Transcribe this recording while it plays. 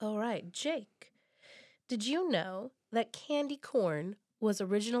right, Jake, did you know that candy corn was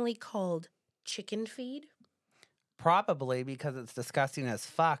originally called chicken feed? Probably because it's disgusting as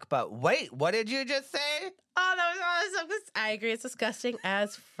fuck. But wait, what did you just say? Oh, that was awesome. I agree. It's disgusting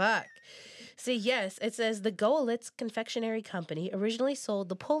as fuck. See, yes, it says the Goelitz Confectionery Company originally sold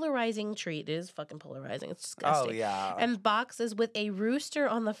the polarizing treat. It is fucking polarizing. It's disgusting. Oh, yeah. And boxes with a rooster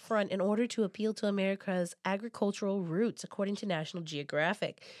on the front in order to appeal to America's agricultural roots, according to National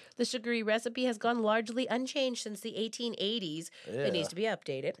Geographic. The sugary recipe has gone largely unchanged since the 1880s. It needs to be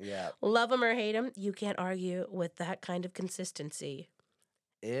updated. Yeah. Love them or hate them, you can't argue with that kind of consistency.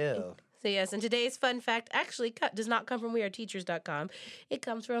 Ew. So yes, and today's fun fact actually does not come from weareteachers.com. It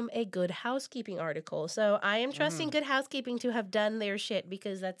comes from a Good Housekeeping article. So I am trusting Good Housekeeping to have done their shit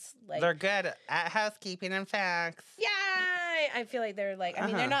because that's like... They're good at housekeeping and facts. Yeah! I feel like they're like... I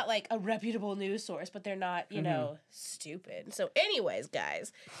mean, they're not like a reputable news source, but they're not, you know, stupid. So anyways,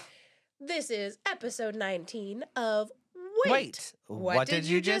 guys, this is episode 19 of... Wait, what did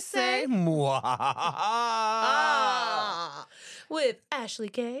you just say? With Ashley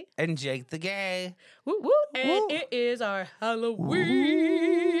K. And Jake the Gay. Woo woo. And it is our Halloween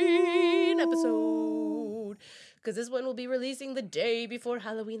episode. Because this one will be releasing the day before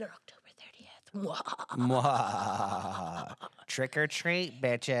Halloween or October 30th. Trick or treat,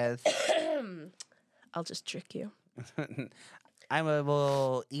 bitches. I'll just trick you. I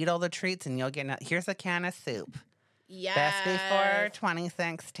will eat all the treats and you'll get... Here's a can of soup. Yes. Best before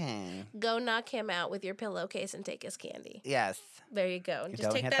 2016. Go knock him out with your pillowcase and take his candy. Yes. There you go. And just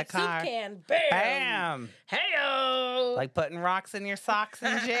Don't take hit that the car. soup can. Bam. Bam. Hey-o. Like putting rocks in your socks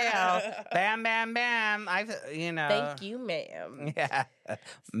in jail. Bam, bam, bam. Thank you, ma'am. Yeah.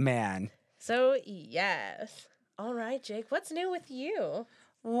 Man. So, yes. All right, Jake. What's new with you?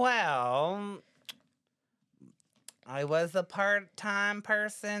 Well, I was a part-time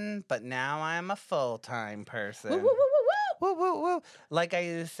person, but now I'm a full-time person. Woo, woo, woo, woo, woo. Woo, woo, woo. Like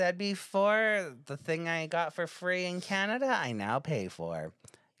I said before, the thing I got for free in Canada, I now pay for.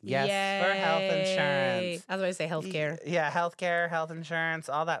 Yes, for health insurance. I was going to say healthcare. Yeah, healthcare, health insurance,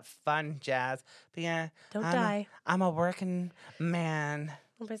 all that fun jazz. But yeah, Don't die. I'm a working man.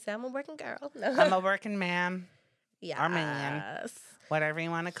 I'm going to say I'm a working girl. I'm a working man. Yes. Or man. Whatever you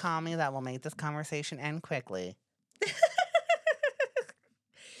want to call me, that will make this conversation end quickly.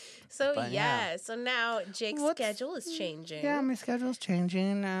 So, But, yeah. So now Jake's schedule is changing. Yeah, my schedule's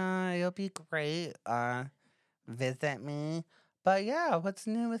changing. It'll be great. Visit me. But yeah, what's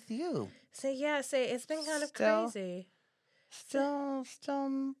new with you? So, yeah, it's been kind of crazy. Still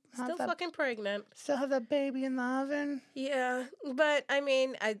Still fucking pregnant. Still have that baby in the oven? Yeah, but I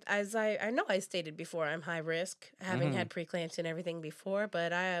mean, I know I stated before, I'm high risk, having had preeclampsia and everything before,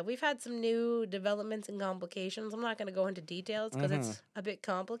 but we've had some new developments and complications. I'm not going to go into details because it's a bit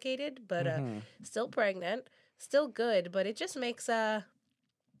complicated, but still pregnant, still good, but it just makes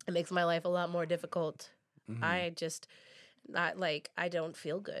my life a lot more difficult. I just I don't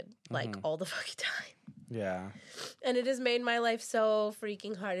feel good like all the fucking time. Yeah. And it has made my life so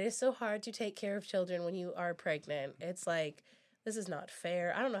freaking hard. It is so hard to take care of children when you are pregnant. It's like, this is not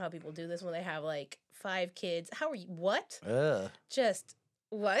fair. I don't know how people do this when they have like 5 kids. How are you? What? Just,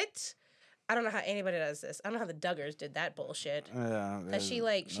 what? I don't know how anybody does this. I don't know how the Duggars did that bullshit. That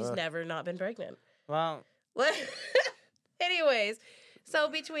she's never not been pregnant. Well. What? Anyways. So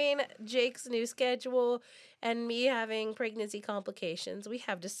between Jake's new schedule and me having pregnancy complications, we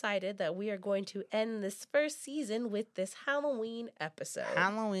have decided that we are going to end this first season with this Halloween episode.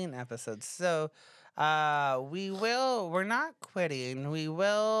 So, we're not quitting. We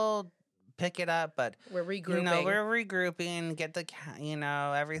will pick it up, but we're regrouping. We're regrouping, get the,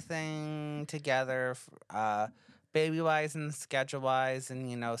 everything together, baby-wise and schedule-wise,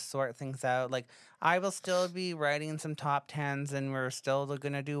 and, sort things out. Like, I will still be writing some top 10s, and we're still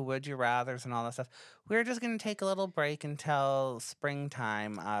going to do Would You Rathers and all that stuff. We're just going to take a little break until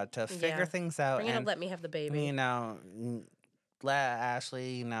springtime to figure things out. We're going to let me have the baby. Let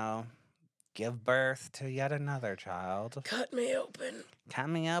Ashley, give birth to yet another child. Cut me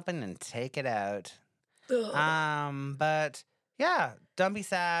open and take it out. Ugh. But... yeah, don't be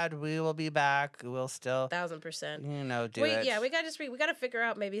sad. We will be back. We'll still 1000%. Do it. Yeah, we gotta figure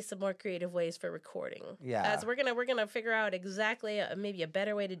out maybe some more creative ways for recording. Yeah, so we're gonna figure out exactly maybe a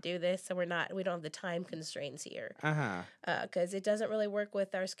better way to do this, so we don't have the time constraints here. Because it doesn't really work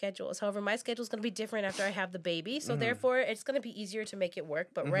with our schedules. However, my schedule's gonna be different after I have the baby, so therefore it's gonna be easier to make it work.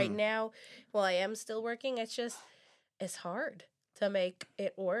 But right now, while I am still working, it's hard to make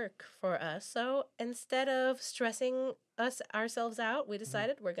it work for us. So instead of stressing ourselves out, we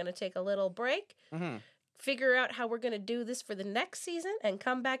decided we're going to take a little break, figure out how we're going to do this for the next season and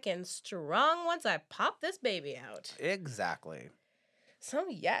come back in strong once I pop this baby out. Exactly. So,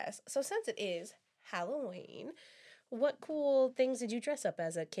 yes. So, since it is Halloween, what cool things did you dress up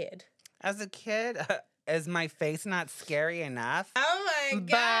as a kid? As a kid, is my face not scary enough? Oh my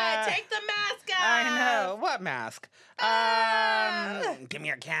God! Take the mask off! I know. What mask? Give me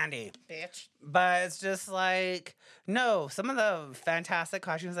your candy. Bitch. But it's just like, no, some of the fantastic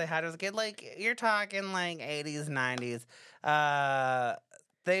costumes I had as a kid, like, you're talking like 80s, 90s.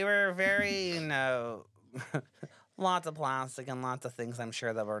 They were very, lots of plastic and lots of things I'm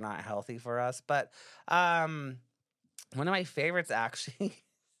sure that were not healthy for us. But one of my favorites actually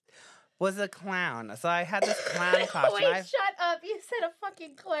was a clown. So I had this clown costume. Wait, shut up. You said a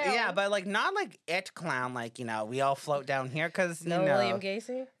fucking clown. Yeah, but like not like it clown, like, we all float down here because, No William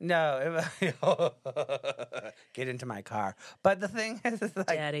Gacy? No. Get into my car. But the thing is like,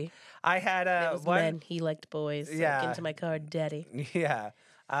 Daddy. I had It was men. He liked boys. So Yeah. Get into my car, Daddy. Yeah.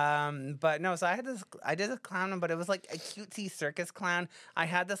 But no, so I did a clown, but it was like a cutesy circus clown. I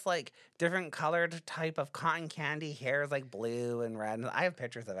had this like different colored type of cotton candy hair, is like blue and red. I have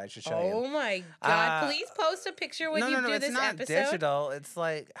pictures of it. I should show you. Oh my God. Please post a picture when you do it's this not episode. digital. It's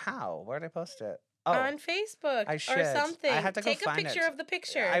like, how? Where did I post it? Oh, On Facebook I should. or something. I have to go Take find a picture it. of the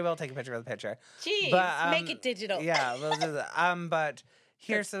picture. I will take a picture of the picture. Jeez, But, make it digital. Yeah, we'll do that. But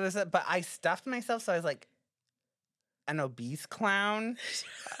here, so this, but I stuffed myself, so I was like an obese clown.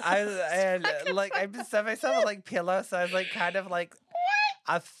 I stuffed myself with like pillows, so I was like kind of like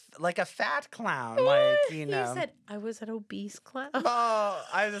a fat clown, like You said I was an obese clown. Oh,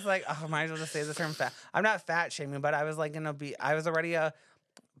 I was just like, might as well just say the term fat. I'm not fat shaming, but I was like an obese. I was already a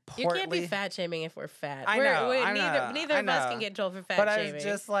portly. You can't be fat shaming if we're fat. I know. Neither of us can get told for fat but shaming. I was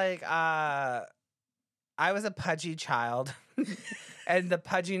just like, I was a pudgy child, and the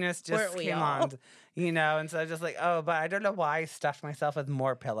pudginess just came on, and so I was just like, but I don't know why I stuffed myself with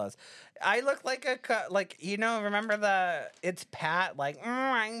more pillows. I look like remember it's Pat, like,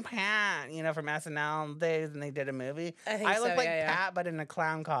 I'm Pat, from SNL days, and they did a movie. I look like yeah. Pat, but in a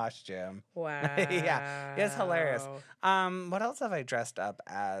clown costume. Wow. Yeah, it's hilarious. What else have I dressed up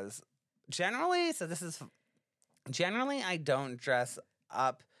as? Generally, I don't dress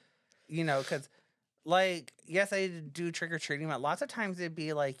up, because, like, yes, I do trick-or-treating, but lots of times it'd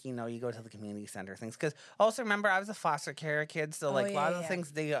be like, you go to the community center things. Because also, remember, I was a foster care kid, so, like, a lot of the things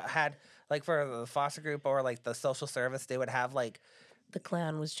they had, like, for the foster group or, like, the social service, they would have, like... The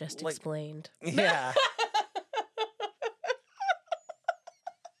clown was just explained. Yeah.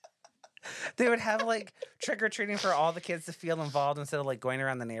 They would have, like, trick-or-treating for all the kids to feel involved instead of, like, going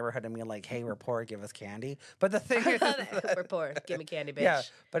around the neighborhood and being like, hey, we're poor, give us candy. But the thing is... We're poor, give me candy, bitch. Yeah,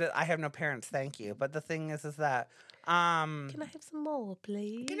 but I have no parents, thank you. But the thing is that... Can I have some more,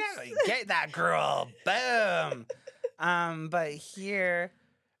 please? Get that girl. Boom. But here...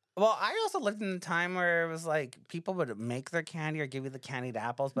 Well, I also lived in a time where it was like people would make their candy or give you the candied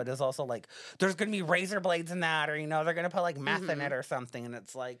apples, but it's also like there's going to be razor blades in that, or, they're going to put, like, meth in it or something. And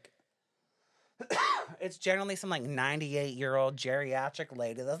it's like... It's generally some like 98-year-old geriatric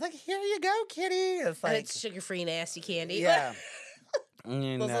lady that's like, here you go, kitty. It's like, and it's sugar-free nasty candy. Yeah.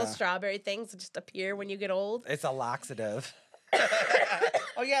 Those little strawberry things that just appear when you get old. It's a laxative.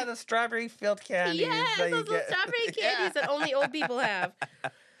 Oh yeah, the strawberry filled candies. Yes, those little strawberry candies that only old people have.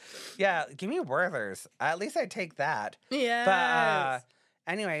 Yeah, give me Werther's. At least I take that. Yeah. But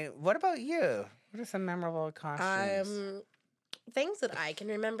anyway, what about you? What are some memorable costumes? Things that I can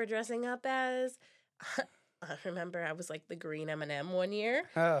remember dressing up as. I remember I was like the green M&M one year.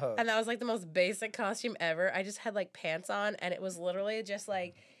 Oh. And that was like the most basic costume ever. I just had like pants on, and it was literally just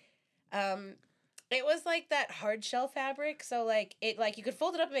like it was like that hard shell fabric. So like it, like you could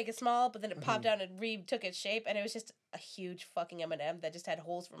fold it up and make it small, but then it popped down and retook its shape, and it was just a huge fucking M&M that just had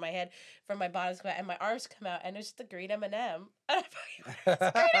holes for my head, from my bottom to come out, and my arms come out, and it was just a green M&M. And I fucking green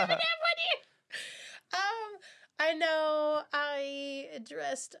M&M one year. I know I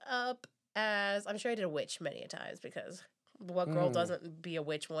dressed up as, I'm sure I did a witch many a times, because what girl doesn't be a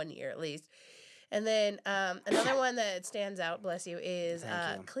witch one year at least. And then another one that stands out, bless you, is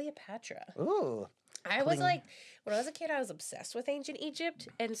Cleopatra. Ooh. I was like, when I was a kid, I was obsessed with ancient Egypt.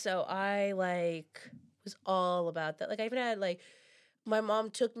 And so I like was all about that. Like I even had like, my mom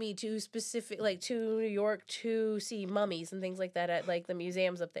took me to to New York to see mummies and things like that at like the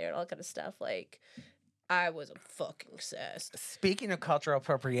museums up there and all that kind of stuff. Like, I was fucking obsessed. Speaking of cultural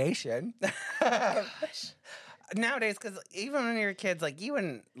appropriation, nowadays, because even when you're kids, like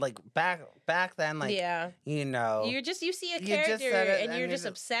even like back then, like you see a character and you're just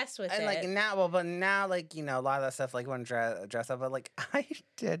obsessed with it. And like now, but now, like a lot of that stuff, like when dress up, but like I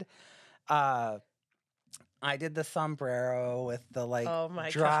did, I did the sombrero with the like Oh my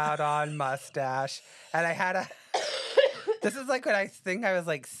drawn on mustache, and I had a. This is like when I think I was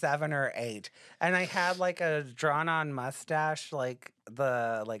like 7 or 8, and I had like a drawn on mustache, like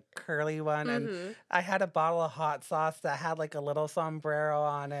the like curly one, and Mm-hmm. I had a bottle of hot sauce that had like a little sombrero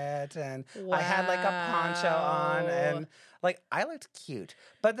on it, and I had like a poncho on, Wow. and like I looked cute.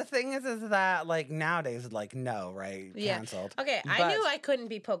 But the thing is that like nowadays, like no, right, Yeah. canceled. Okay, I But- knew I couldn't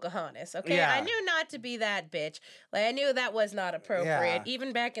be Pocahontas. Okay, Yeah. I knew not to be that bitch. Like I knew that was not appropriate. Yeah.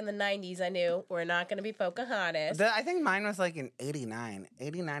 Even back in the '90s, I knew we're not going to be Pocahontas. I think mine was like in 89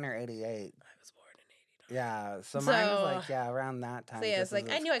 or 88. I was born in '89. Yeah, so mine was So- like around that time. So yeah, just it's like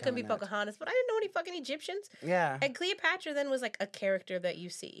as I knew I couldn't be coming out. Pocahontas, but I didn't know any fucking Egyptians. Yeah. And Cleopatra then was like a character that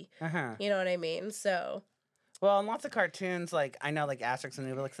you see. Uh-huh. You know what I mean? So Well, in lots of cartoons, like I know, like Asterix and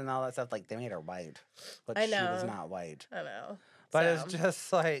Obelix and all that stuff, like they made her white, but I she was know. not white. I don't know. But So, it's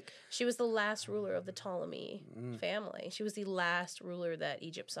just like, she was the last ruler of the Ptolemy Mm. family. She was the last ruler that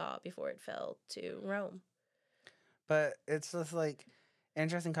Egypt saw before it fell to Rome. but it's just like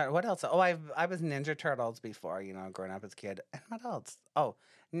interesting. What else? Oh, I was Ninja Turtles before, you know, growing up as a kid. And what else? Oh,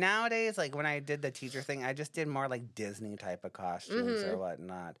 nowadays, like when I did the teacher thing, I just did more like Disney type of costumes or Mhm.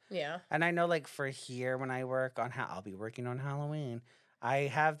 whatnot. Yeah. And I know, like for here, when I work on I'll be working on Halloween. I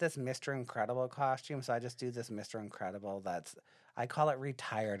have this Mr. Incredible costume, so I just do this Mr. Incredible. I call it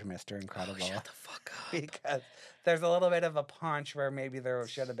retired Mr. Incredible. Oh, shut the fuck up. Because there's a little bit of a punch where maybe there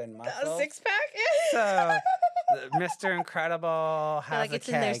should have been A muscle. six pack? So Mr. Incredible has like a it's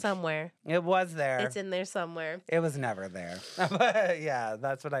in there keg. somewhere. It was there. It's in there somewhere. It was never there. But yeah,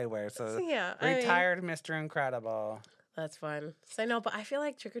 that's what I wear. So So yeah, I mean, retired Mr. Incredible. that's fun. So I know, but I feel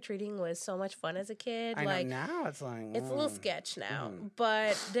like trick or treating was so much fun as a kid. I like know now it's like it's a little mm. sketch now, Mhm.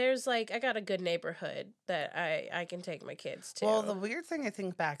 but there's like I got a good neighborhood that I can take my kids to. Well, the weird thing I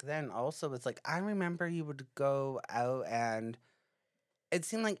think back then also was like I remember you would go out and it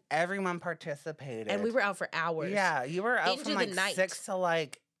seemed like everyone participated. and we were out for hours. Yeah, you were out into from the like night. 6 to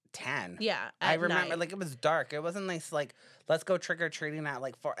like 10. Yeah. I at remember night. like it was dark. It wasn't nice like let's go trick or treating at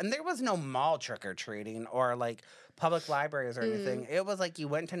like 4. And there was no mall trick or treating or like public libraries or anything. It was like you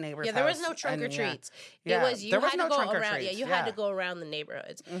went to neighbors' Yeah, there was house no trunk or and, yeah. treats. Yeah, It was you there was had no to go trunk or around. Yeah, treats, you had to yeah. go around the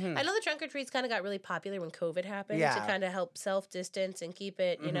neighborhoods. Mhm. I know the trunk or treats kind of got really popular when COVID happened to Yeah. kind of help self distance and keep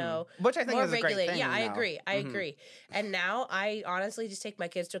it, you Mhm. know, Which I think more is a great regulated. thing. Yeah, I now. agree. I Mhm. agree. And now I honestly just take my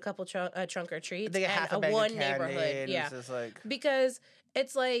kids to a couple trunk or treats They get and half a bag one of candy neighborhood. and Yeah, it's just like because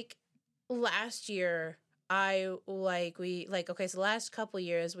it's like last year I okay, so the last couple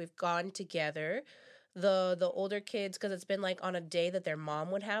years we've gone together, the older kids, because it's been like on a day that their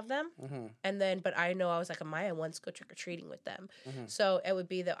mom would have them, mhm, and then but I know I was like Amaya wants to go trick-or-treating with them, mhm. so it would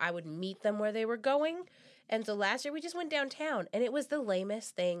be that I would meet them where they were going. And so last year we just went downtown and it was the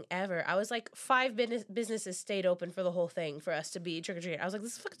lamest thing ever. I was like 5 businesses stayed open for the whole thing for us to be trick-or-treating. I was like,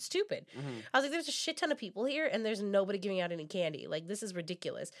 this is fucking stupid. Mhm. I was like, there's a shit ton of people here and there's nobody giving out any candy. Like, this is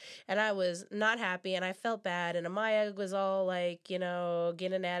ridiculous. And I was not happy and I felt bad. And Amaya was all like, you know,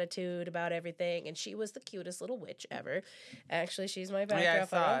 getting an attitude about everything. And she was the cutest little witch ever. Actually, she's my background. Yeah, I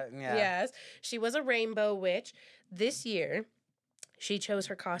saw it, yeah. Yes. She was a rainbow witch. This year, she chose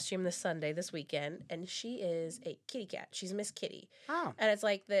her costume this Sunday, this weekend, and she is a kitty cat. She's Miss Kitty. Oh. And it's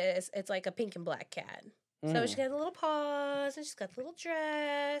like this, it's like a pink and black cat. So Mm. she's got the little paws, and she's got the little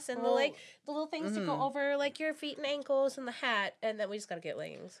dress, and Well, the little things to go mhm. over like your feet and ankles, and the hat, and then we just gotta get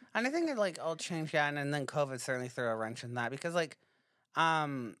leggings. And I think it like all changed, yeah, and then COVID certainly threw a wrench in that because like,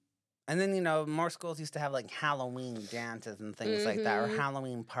 and then you know more schools used to have like Halloween dances and things like that, or Mhm.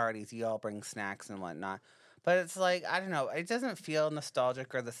 Halloween parties. You all bring snacks and whatnot, but it's like I don't know, it doesn't feel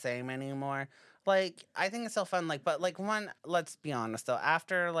nostalgic or the same anymore. Like I think it's still fun, like but like let's be honest though,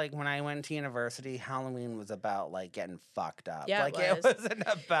 after like when I went to university, Halloween was about like getting fucked up. Yeah, like it was. wasn't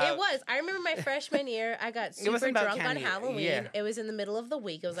about. It was. I remember my freshman year, I got It wasn't super about drunk on candy, Halloween. yeah. It was in the middle of the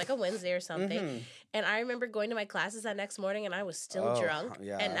week. It was like a Wednesday or something. Mhm. And I remember going to my classes that next morning and I was still Oh, drunk.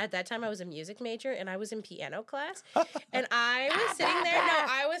 yeah. And at that time I was a music major and I was in piano class. And I was sitting there,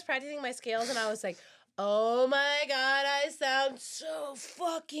 I was practicing my scales and I was like, oh my God, I sound so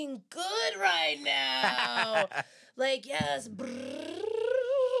fucking good right now. Like, yes.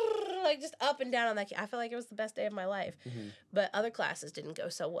 Like just up and down on that. I felt like it was the best day of my life. Mhm. But other classes didn't go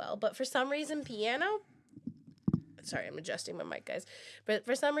so well. But for some reason, piano. Sorry, I'm adjusting my mic, guys. But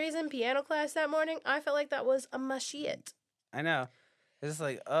for some reason, piano class that morning, I felt like that was a shit. I know. It's just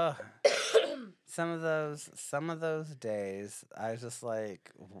like, ugh. Some of those days, I was just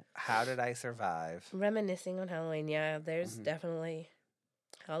like, how did I survive? Reminiscing on Halloween, yeah, there's Mhm. definitely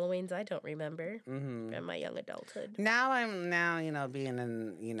Halloweens I don't remember Hmm. from my young adulthood. Now you know, being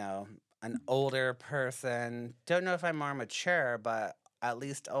in, you know, an older person. Don't know if I'm more mature, but at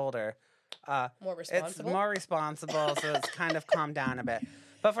least older. More It's responsible. more responsible, so it's kind of calmed down a bit.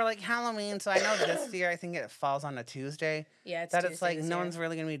 But for like Halloween, so I know this year I think it falls on a Tuesday. Yeah, it's That Tuesday it's like this no year. one's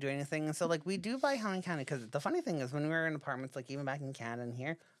really gonna be doing anything, and so like we do buy Halloween candy because the funny thing is when we were in apartments, like even back in Canada and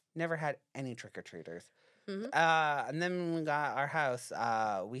here, never had any trick or treaters. Mhm. And then when we got our house,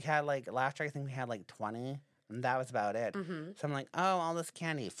 we had like last year I think we had like 20, and that was about it. Mhm. So I'm like, oh, all this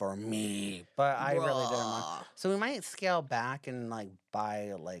candy for me, but I really didn't want. Bruh. So we might scale back and like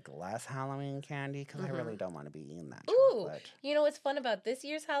buy like less Halloween candy because I really don't want to be eating that Ooh, chocolate. you know what's fun about this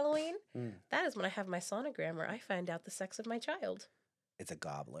year's Halloween? Mm. That is when I have my sonogram where I find out the sex of my child. It's a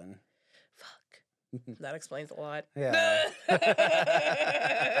goblin. Fuck. That explains a lot. Yeah.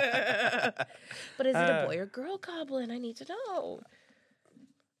 But is it a boy or girl goblin? I need to know.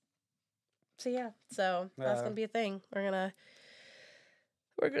 So yeah, so that's gonna be a thing. We're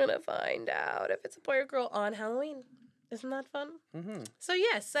gonna find out if it's a boy or girl on Halloween. Isn't that fun? Mm-hmm. So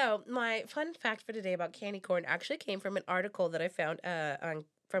yeah, so my fun fact for today about candy corn actually came from an article that I found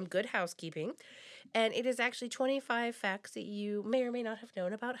from Good Housekeeping, and it is actually 25 facts that you may or may not have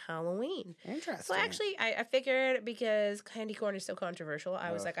known about Halloween. Interesting. So actually, I figured because candy corn is so controversial,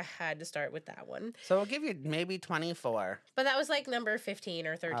 I was like, I had to start with that one. So we'll give you maybe 24. But that was like number 15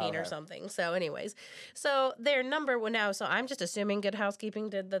 or 13 or Okay. something. So anyways, so their number one now, so I'm just assuming Good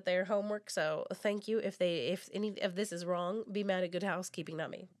Housekeeping did their homework. So thank you. If any of this is wrong, be mad at Good Housekeeping, not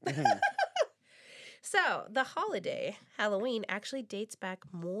me. Mhm. So the holiday, Halloween, actually dates back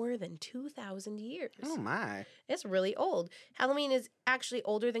more than 2,000 years. Oh my. It's really old. Halloween is actually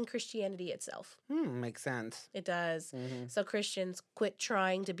older than Christianity itself. Makes sense. It does. Mm-hmm. So Christians quit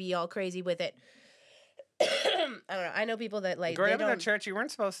trying to be all crazy with it. I don't know. I know people that like Growing they up in don't. the church, you weren't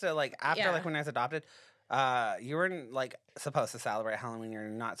supposed to like after Yeah. like when I was adopted. You weren't like supposed to celebrate Halloween. You're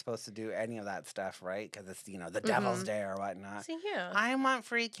not supposed to do any of that stuff, right? Because it's the Devil's Day or whatnot. See, yeah, I want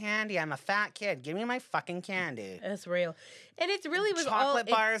free candy. I'm a fat kid. Give me my fucking candy. that's real, and it really was Chocolate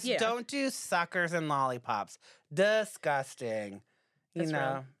all bars. yeah, Don't do suckers and lollipops. Disgusting. That's you know,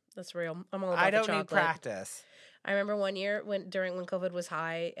 real. That's real. I'm all about I the don't chocolate. need practice. I remember one year when COVID was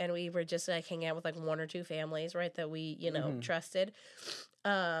high, and we were just like hanging out with like one or two families, right, that we trusted,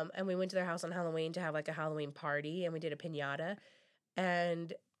 and we went to their house on Halloween to have like a Halloween party, and we did a piñata,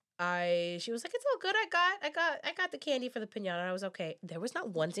 and she was like, "It's all good. I got the candy for the piñata." And I was okay. There was not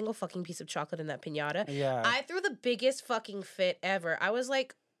one single fucking piece of chocolate in that piñata. Yeah. I threw the biggest fucking fit ever. I was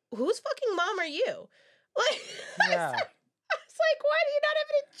like, "Whose fucking mom are you?" Like, Yeah. I was like, why do you not have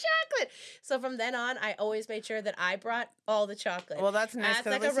any chocolate? So from then on, I always made sure that I brought all the chocolate. Well, that's nice. That's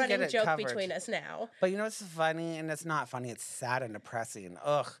 'cause at like a least you get running it joke covered. between us now. But you know what's funny? And it's not funny. It's sad and depressing.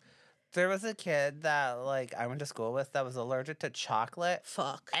 Ugh. There was a kid that like I went to school with that was allergic to chocolate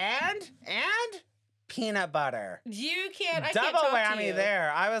Fuck. and peanut butter. You can't. I Double can't talk to whammy you.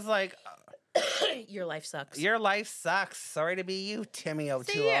 there. I was like, Your life sucks. your life sucks. Sorry to be you, Timmy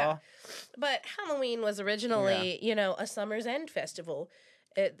O'Toole. yeah. But Halloween was originally, a Summer's End festival.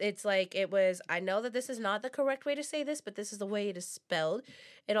 It's like it was. I know that this is not the correct way to say this, but this is the way it is spelled.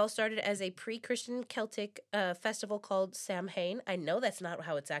 It all started as a pre-Christian Celtic festival called Samhain. I know that's not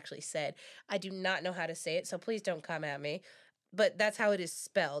how it's actually said. I do not know how to say it, so please don't come at me. But that's how it is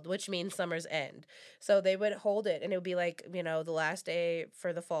spelled, which means summer's end. So they would hold it, and it would be like, the last day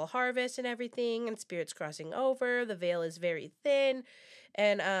for the fall harvest and everything, and spirits crossing over. The veil is very thin.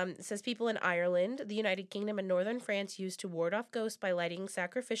 And it says people in Ireland, the United Kingdom, and northern France used to ward off ghosts by lighting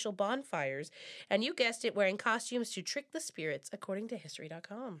sacrificial bonfires. And you guessed it, wearing costumes to trick the spirits, according to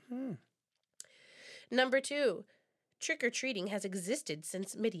History.com. Number 2, trick-or-treating has existed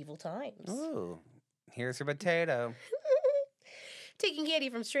since medieval times. Ooh, here's your potato. Taking candy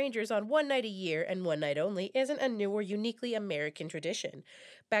from strangers on one night a year and one night only isn't a new or uniquely American tradition.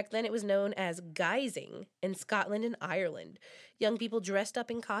 Back then it was known as guising in Scotland and Ireland. Young people dressed up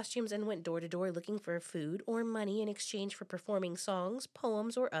in costumes and went door to door looking for food or money in exchange for performing songs,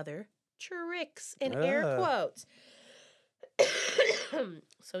 poems, or other tricks, in air Ugh. quotes.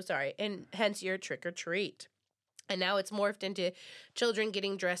 So sorry, and hence your trick or treat. And now it's morphed into children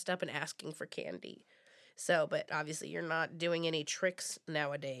getting dressed up and asking for candy. So, but obviously you're not doing any tricks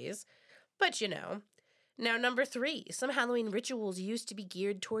nowadays. But Now, number 3, some Halloween rituals used to be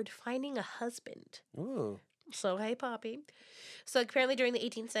geared toward finding a husband. Ooh. So, hey, Poppy. So, apparently during the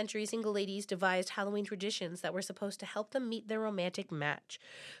 18th century, single ladies devised Halloween traditions that were supposed to help them meet their romantic match.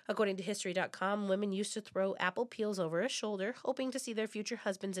 According to History.com, women used to throw apple peels over a shoulder, hoping to see their future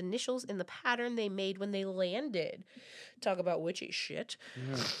husband's initials in the pattern they made when they landed. Talk about witchy shit.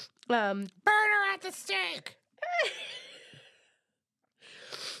 Burn her at the stake.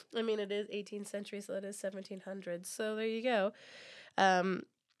 I mean, it is 18th century, so it is 1700s. So there you go. Um,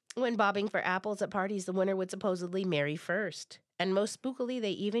 when bobbing for apples at parties, the winner would supposedly marry first. And most spookily,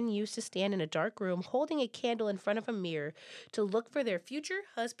 they even used to stand in a dark room holding a candle in front of a mirror to look for their future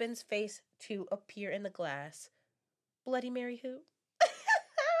husband's face to appear in the glass. Bloody Mary who?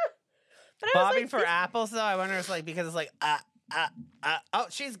 But Bobbing for apples, though, I wonder if it's like because it's like, oh,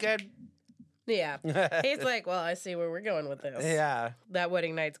 she's good. Yeah. He's like, well, I see where we're going with this. Yeah. That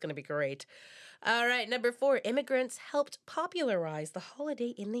wedding night's going to be great. All right, number 4, immigrants helped popularize the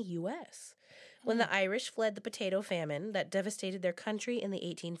holiday in the U.S. When the Irish fled the potato famine that devastated their country in the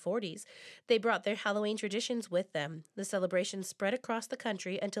 1840s, they brought their Halloween traditions with them. The celebration spread across the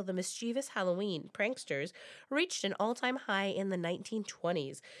country until the mischievous Halloween pranksters reached an all-time high in the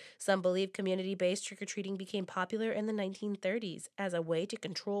 1920s. Some believe community-based trick-or-treating became popular in the 1930s as a way to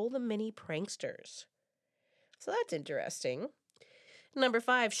control the mini pranksters. So that's interesting. Number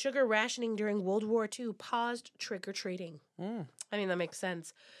 5, sugar rationing during World War II paused trick-or-treating. I mean, that makes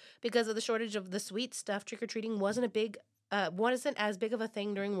sense. Because of the shortage of the sweet stuff, trick-or-treating wasn't as big of a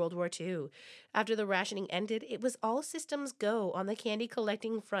thing during World War II. After the rationing ended, it was all systems go on the candy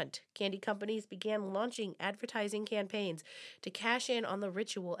collecting front. Candy companies began launching advertising campaigns to cash in on the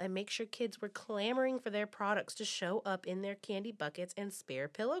ritual and make sure kids were clamoring for their products to show up in their candy buckets and spare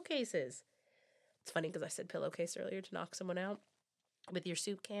pillowcases. It's funny because I said pillowcase earlier to knock someone out with your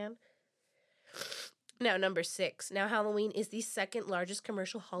soup can. Now, number 6. Now, Halloween is the second largest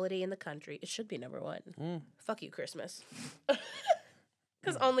commercial holiday in the country. It should be number 1. Fuck you, Christmas.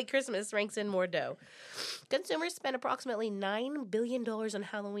 Because only Christmas ranks in more dough. Consumers spent approximately $9 billion on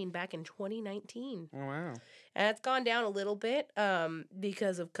Halloween back in 2019. Oh, wow. And it's gone down a little bit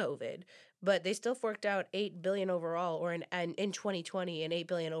because of COVID. But they still forked out $8 billion overall, or in 2020, and $8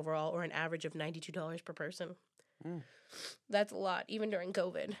 billion overall, or an average of $92 per person. That's a lot, even during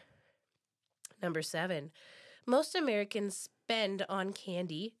COVID. Number 7, most Americans spend on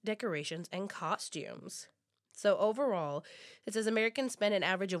candy, decorations, and costumes. So overall, it says Americans spend an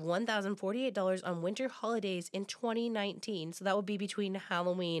average of $1,048 on winter holidays in 2019. So that would be between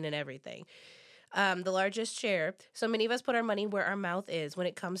Halloween and everything. The largest share. So many of us put our money where our mouth is when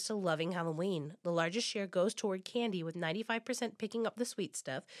it comes to loving Halloween. The largest share goes toward candy, with 95% picking up the sweet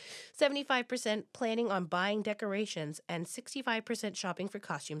stuff, 75% planning on buying decorations, and 65% shopping for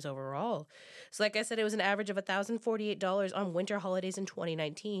costumes overall. So like I said, it was an average of $1,048 on winter holidays in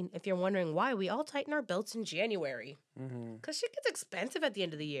 2019. If you're wondering why, we all tighten our belts in January. Because shit gets expensive at the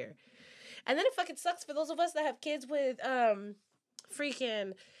end of the year. And then it fucking sucks for those of us that have kids with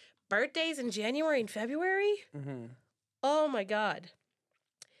freaking birthdays in January and February. Oh my God.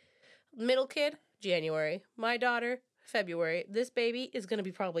 Middle kid, January. My daughter, February. This baby is going to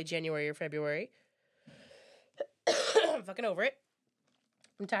be probably January or February. I'm fucking over it.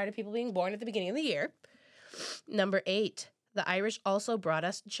 I'm tired of people being born at the beginning of the year. Number 8, the Irish also brought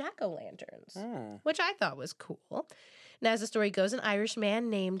us jack-o'-lanterns, which I thought was cool. Now, as the story goes, an Irish man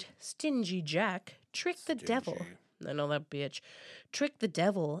named Stingy Jack tricked the devil. I know that bitch. Tricked the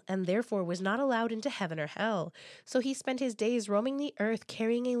devil, and therefore was not allowed into heaven or hell. So he spent his days roaming the earth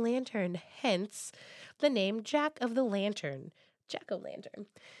carrying a lantern, hence the name Jack of the Lantern. Jack-o'-lantern.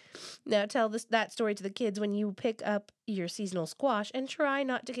 Now tell that story to the kids when you pick up your seasonal squash, and try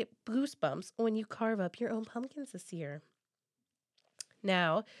not to get goosebumps when you carve up your own pumpkins this year.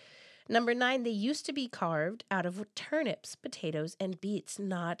 Now, number 9, they used to be carved out of turnips, potatoes, and beets,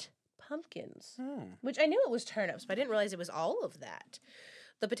 not pumpkins, which I knew it was turnips, but I didn't realize it was all of that.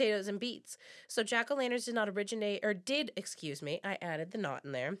 The potatoes and beets. So jack-o'-lanterns I added the not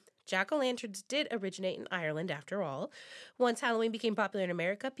in there. Jack-o'-lanterns did originate in Ireland after all. Once Halloween became popular in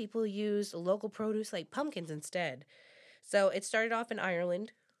America, people used local produce like pumpkins instead. So it started off in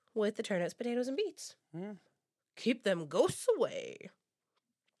Ireland with the turnips, potatoes, and beets. Keep them ghosts away.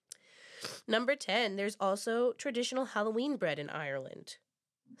 Number 10, there's also traditional Halloween bread in Ireland.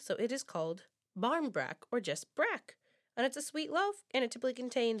 So it is called barmbrack or just brack. And it's a sweet loaf, and it typically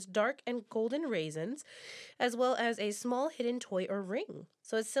contains dark and golden raisins, as well as a small hidden toy or ring.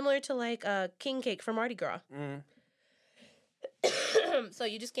 So it's similar to like a king cake for Mardi Gras. So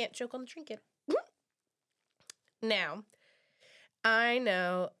you just can't choke on the trinket. Now, I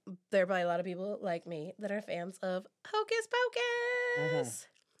know there are probably a lot of people like me that are fans of Hocus Pocus.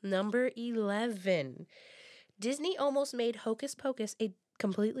 Number 11. Disney almost made Hocus Pocus a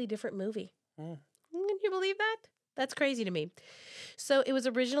completely different movie. Can you believe that? That's crazy to me. So it was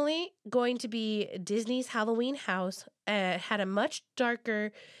originally going to be Disney's Halloween house. Had a much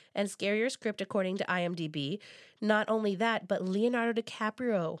darker and scarier script according to IMDb. Not only that, but Leonardo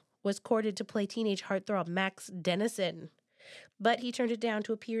DiCaprio was courted to play teenage heartthrob Max Dennison. But he turned it down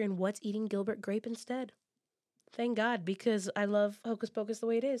to appear in What's Eating Gilbert Grape instead. Thank God, because I love Hocus Pocus the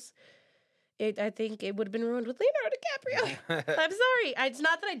way it is. I think it would have been ruined with Leonardo DiCaprio. I'm sorry. It's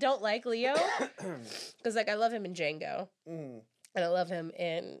not that I don't like Leo, because I love him in Django. And I love him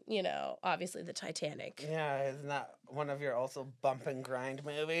in, obviously the Titanic. Yeah, isn't that one of your also bump and grind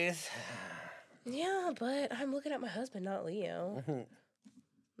movies? Yeah, but I'm looking at my husband, not Leo.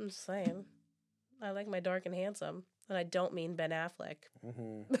 I'm just saying. I like my dark and handsome. And I don't mean Ben Affleck.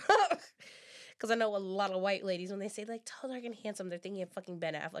 Because I know a lot of white ladies, when they say, tall, dark, and handsome, they're thinking of fucking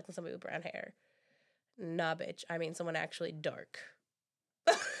Ben Affleck and somebody with brown hair. Nah, bitch. I mean someone actually dark.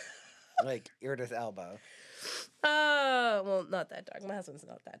 Like Idris Elba. Well, not that dark. My husband's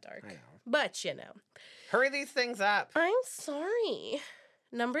not that dark. I know. But, Hurry these things up. I'm sorry.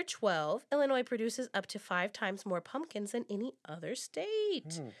 Number 12, Illinois produces up to 5 times more pumpkins than any other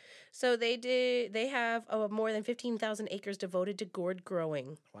state. So they have more than 15,000 acres devoted to gourd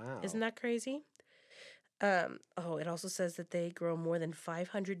growing. Wow. Isn't that crazy? It also says that they grow more than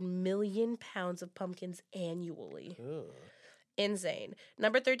 500 million pounds of pumpkins annually. Ooh. Insane.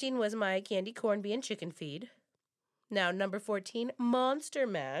 Number 13 was my candy corned beef and chicken feed. Now, number 14, Monster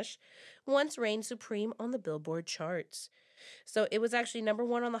Mash, once reigned supreme on the Billboard charts. So it was actually number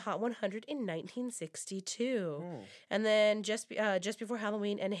 1 on the Hot 100 in 1962. And then just before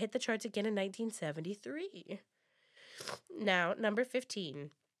Halloween, and it hit the charts again in 1973. Now, number 15,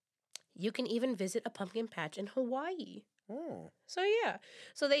 you can even visit a pumpkin patch in Hawaii. So yeah,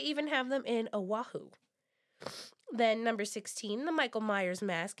 so they even have them in Oahu. Then number 16, the Michael Myers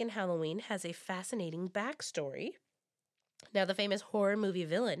mask in Halloween has a fascinating backstory. Now, the famous horror movie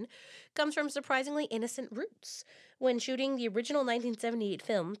villain comes from surprisingly innocent roots. When shooting the original 1978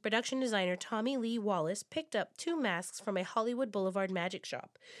 film, production designer Tommy Lee Wallace picked up 2 masks from a Hollywood Boulevard magic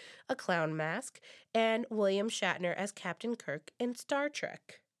shop, a clown mask and William Shatner as Captain Kirk in Star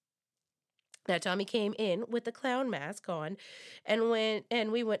Trek. Now, Tommy came in with the clown mask on, and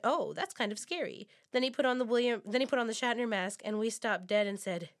we went, "Oh, that's kind of scary." Then he put on the Shatner mask, and we stopped dead and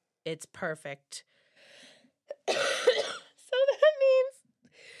said, "It's perfect." So that means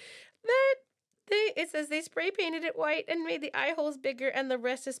that it says they spray painted it white and made the eye holes bigger, and the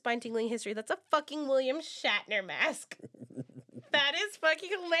rest is spine-tingling history. That's a fucking William Shatner mask. That is fucking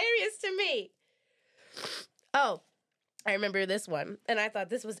hilarious to me. Oh, I remember this one, and I thought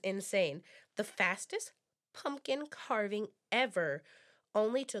this was insane. The fastest pumpkin carving ever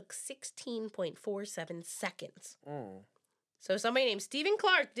only took 16.47 seconds. So somebody named Stephen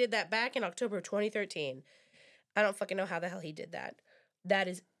Clark did that back in October of 2013. I don't fucking know how the hell he did that. That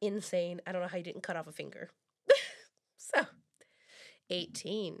is insane. I don't know how he didn't cut off a finger. So,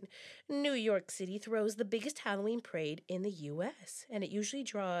 18. New York City throws the biggest Halloween parade in the U.S., and it usually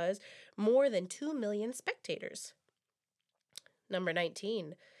draws more than 2 million spectators. Number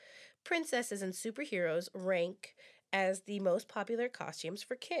 19. Princesses and superheroes rank as the most popular costumes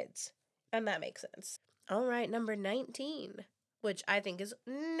for kids. And that makes sense. All right, number 19, which I think is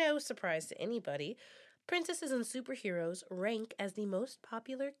no surprise to anybody. Princesses and superheroes rank as the most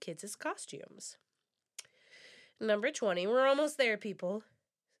popular kids' costumes. Number 20, we're almost there, people.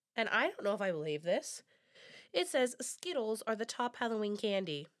 And I don't know if I believe this. It says Skittles are the top Halloween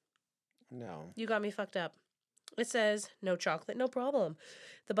candy. No. You got me fucked up. It says, no chocolate, no problem.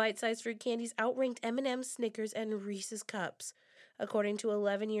 The bite-sized fruit candies outranked M&M's, Snickers, and Reese's Cups, according to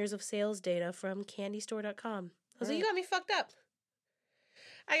 11 years of sales data from candystore.com. So you got me fucked up.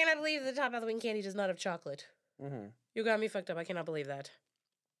 I cannot believe the top Halloween candy does not have chocolate. You got me fucked up. I cannot believe that.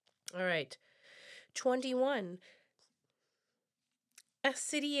 All right. 21. A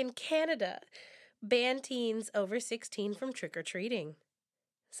city in Canada banned teens over 16 from trick-or-treating.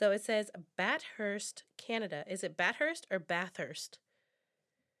 So it says Bathurst, Canada. Is it Bathurst or Bathurst?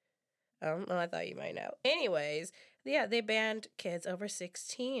 Oh, well, I thought you might know. Anyways, yeah, they banned kids over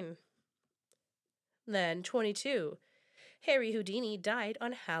 16. Then 22. Harry Houdini died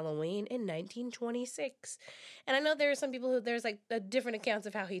on Halloween in 1926. And I know there are some people there's different accounts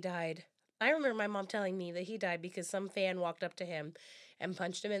of how he died. I remember my mom telling me that he died because some fan walked up to him and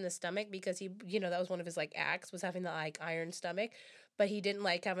punched him in the stomach because he, that was one of his acts, was having the iron stomach. But he didn't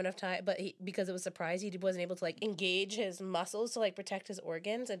have enough time, because it was a surprise, he wasn't able to engage his muscles to protect his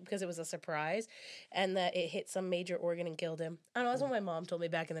organs, and because it was a surprise, and that it hit some major organ and killed him. I don't know, that's what my mom told me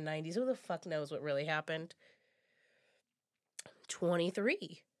back in the 90s. Who the fuck knows what really happened?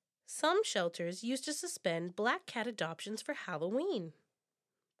 23. Some shelters used to suspend black cat adoptions for Halloween.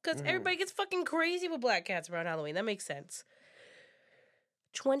 Because everybody gets fucking crazy with black cats around Halloween. That makes sense.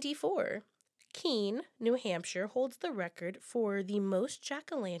 24. Keene, New Hampshire, holds the record for the most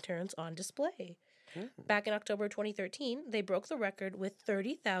jack-o'-lanterns on display. Back in October 2013, they broke the record with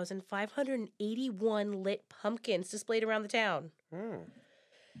 30,581 lit pumpkins displayed around the town.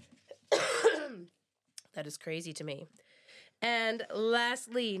 That is crazy to me. And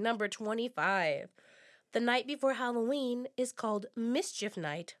lastly, number 25. The night before Halloween is called Mischief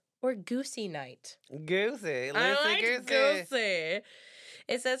Night or Goosey Night. Goosey. I like Goosey.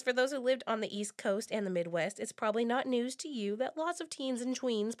 It says, for those who lived on the East Coast and the Midwest, it's probably not news to you that lots of teens and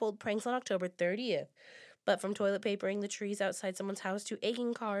tweens pulled pranks on October 30th. But from toilet papering the trees outside someone's house to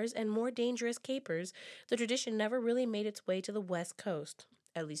egging cars and more dangerous capers, the tradition never really made its way to the West Coast.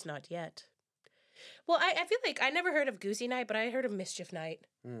 At least not yet. Well, I feel like I never heard of Goosey Night, but I heard of Mischief Night.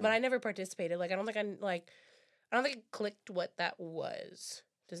 But I never participated. Like, I don't think I clicked what that was.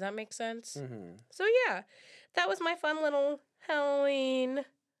 Does that make sense? So, yeah, that was my fun little Halloween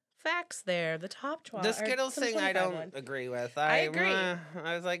facts there. The top 12. The Skittles thing I don't agree with. I agree.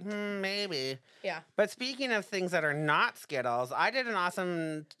 I was like, maybe. Yeah. But speaking of things that are not Skittles, I did an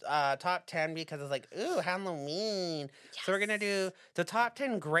awesome top 10 because it's like, ooh, Halloween. Yes. So we're going to do the top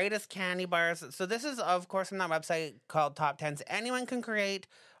 10 greatest candy bars. So this is, of course, from that website called Top 10s. Anyone can create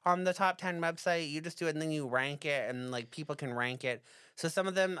on the top 10 website. You just do it and then you rank it and like people can rank it. So some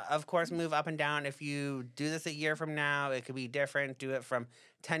of them, of course, move up and down. If you do this a year from now, it could be different. Do it from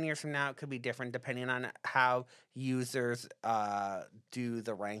 10 years from now, it could be different depending on how users do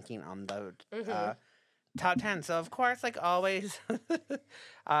the ranking on the top 10. So, of course, like always,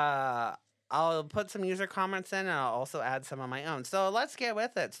 I'll put some user comments in and I'll also add some of my own. So let's get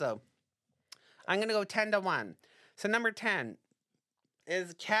with it. So I'm going to go 10 to 1. So number 10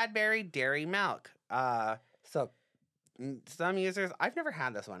 is Cadbury Dairy Milk. So some users, I've never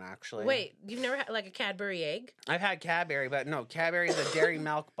had this one actually. Wait, you've never had like a Cadbury egg? I've had Cadbury, but no, Cadbury is a dairy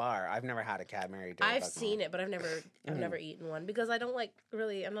milk bar. I've never had a Cadbury dairy I've seen it, but I've never eaten one because I don't like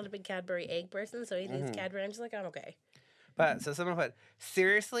I'm not a big Cadbury egg person, so it's Cadbury. I'm just like, I'm okay. But so someone put,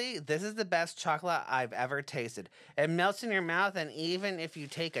 seriously, this is the best chocolate I've ever tasted. It melts in your mouth, and even if you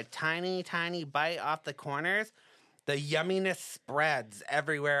take a tiny, tiny bite off the corners, the yumminess spreads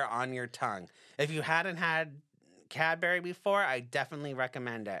everywhere on your tongue. If you hadn't had Cadbury before, I definitely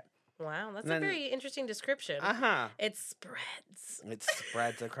recommend it. Wow, that's a very interesting description. It spreads. It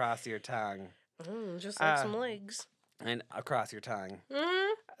spreads across your tongue. Just like some legs. And across your tongue.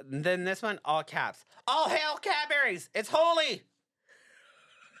 Then this one, all caps. All hail Cadbury's! It's holy!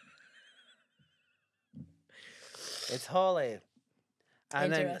 It's holy.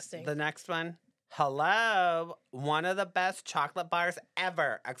 And Interesting. Then the next one, hello, one of the best chocolate bars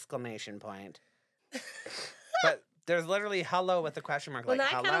ever! Exclamation point. But there's literally hello with a question mark. Well,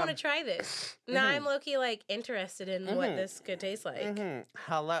 like, now I kind of want to try this. Now I'm low-key, like, interested in what this could taste like.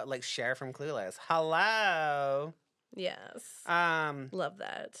 Hello, like Cher from Clueless. Hello. Yes. Love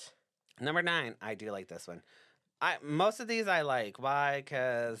that. Number 9, I do like this one. Most of these I like. Why?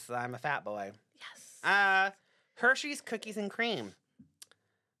 Because I'm a fat boy. Yes. Hershey's Cookies and Cream.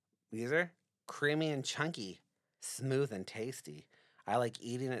 These are creamy and chunky, smooth and tasty. I like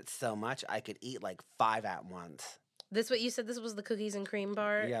eating it so much I could eat like 5 at once. This what you said? This was the cookies and cream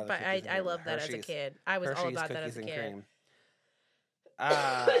bar? Yeah, but I loved that as a kid. I was all about that as a kid.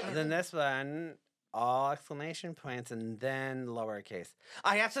 Then this one, all exclamation points and then lowercase.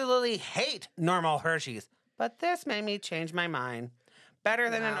 I absolutely hate normal Hershey's, but this made me change my mind. Better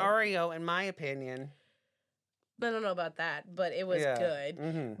than an Oreo, in my opinion. I don't know about that, but it was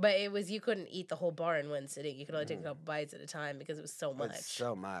good. But it was, you couldn't eat the whole bar in one sitting. You could only take a couple bites at a time because it was so much. It's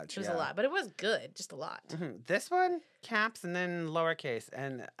so much. It was a lot, but it was good. Just a lot. This one, caps and then lowercase.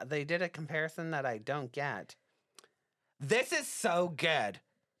 And they did a comparison that I don't get. This is so good,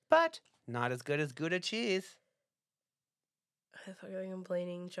 but not as good as Gouda cheese. I thought you were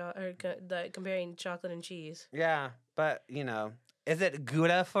complaining comparing chocolate and cheese. Yeah, but you know, is it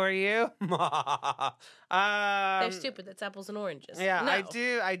Gouda for you? They're stupid. That's apples and oranges. Yeah, no.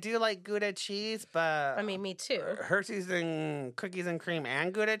 I do like Gouda cheese, but I mean, me too. Hershey's and Cookies and Cream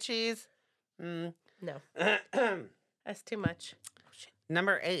and Gouda cheese. No, that's too much. Oh, shit.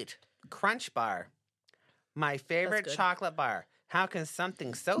 Number 8, Crunch Bar. My favorite chocolate bar. How can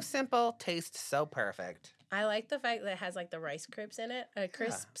something so simple taste so perfect? I like the fact that it has like the rice crisps in it, in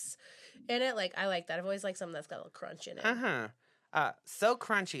it. Like I like that. I've always liked something that's got a little crunch in it. So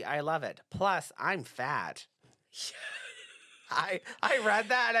crunchy. I love it. Plus, I'm fat. I read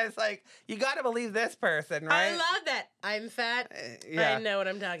that and I was like, you got to believe this person, right? I love that. I'm fat. I know what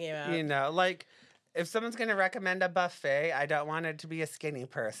I'm talking about. You know, like if someone's going to recommend a buffet, I don't want it to be a skinny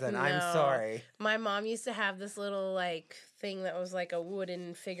person. No. I'm sorry. My mom used to have this little like thing that was like a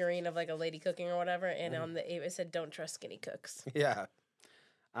wooden figurine of like a lady cooking or whatever, and on it said, "Don't trust skinny cooks." Yeah.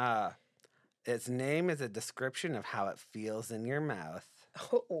 Its name is a description of how it feels in your mouth.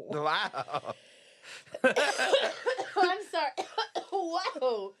 Oh. Wow. I'm sorry.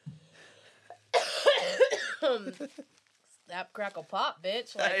 Whoa. Snap, crackle, pop,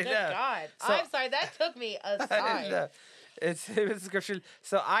 bitch. Like, good God. So, I'm sorry, that took me aside. It's a description.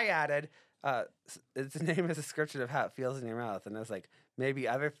 So I added, its name is a description of how it feels in your mouth. And I was like, maybe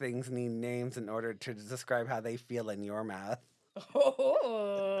other things need names in order to describe how they feel in your mouth.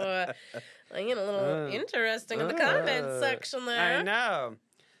 Oh, I get a little interesting in the comments section there. I know.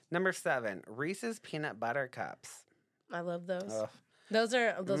 Number 7, Reese's Peanut Butter Cups. I love those. Ugh. Those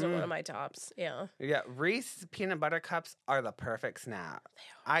are one of my tops. Yeah. Yeah, Reese's Peanut Butter Cups are the perfect snack.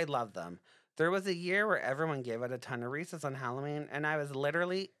 I love them. There was a year where everyone gave out a ton of Reese's on Halloween, and I was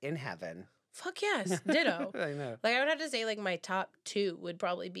literally in heaven. Fuck yes, ditto. I know. Like, I would have to say, like, my top 2 would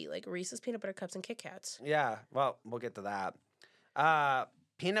probably be, like, Reese's Peanut Butter Cups and Kit Kats. Yeah, well, we'll get to that.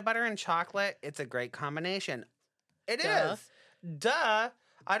 Peanut butter and chocolate, it's a great combination. It is. Duh.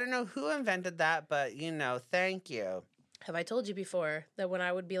 I don't know who invented that, but, thank you. Have I told you before that when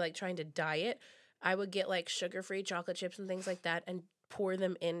I would be, like, trying to diet, I would get, like, sugar-free chocolate chips and things like that and pour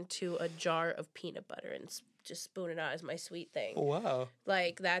them into a jar of peanut butter and just spoon it out as my sweet thing. Wow.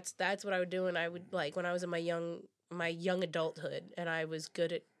 Like, that's what I would do, and I would, like, when I was in my young adulthood, and I was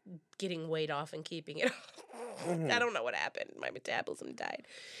good at getting weight off and keeping it off. I don't know what happened. My metabolism died.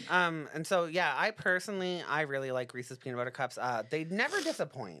 And so, yeah, I really like Reese's Peanut Butter Cups. They never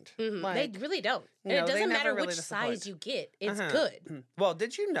disappoint. Mm-hmm. Like, they really don't. And it doesn't matter which size you get. It's good. Well,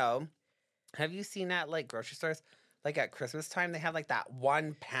 did you know, have you seen at, like, grocery stores? Like, at Christmas time, they have, like, that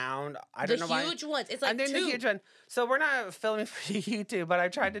 1 pound. I don't know why. The huge ones. It's like 2. The huge one. So we're not filming for YouTube, but I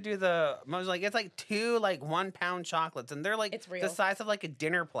tried to do I was like, it's like 2, like, 1 pound chocolates. And they're, like, the size of, like, a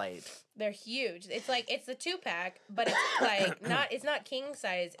dinner plate. They're huge. It's like, it's the 2-pack, but it's, like, it's not king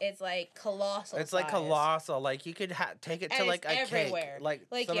size. It's, like, colossal It's, size. like, colossal. Like, you could take it to, like, a everywhere. Cake.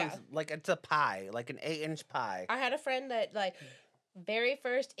 Like yeah. Like, it's a pie. Like, an 8-inch pie. I had a friend that, like... very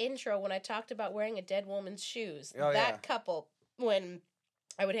first intro when I talked about wearing a dead woman's shoes. Couple, when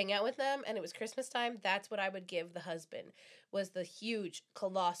I would hang out with them and it was Christmas time, that's what I would give the husband, was the huge,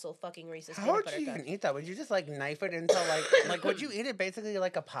 colossal fucking Reese's Peanut Butter Cups. How would you even eat that? Would you just, like, knife it into, like, would you eat it basically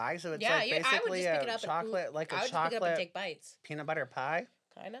like a pie? So it's, like, basically a chocolate, like a chocolate... I would just pick it up and take bites. Peanut butter pie?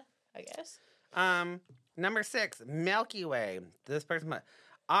 Kinda, I guess. Number 6, Milky Way. This person...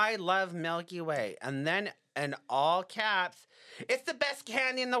 I love Milky Way. And then, in all caps, it's the best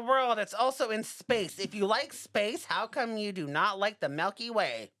candy in the world. It's also in space. If you like space, how come you do not like the Milky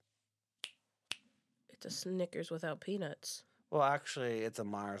Way? It's a Snickers without peanuts. Well, actually, it's a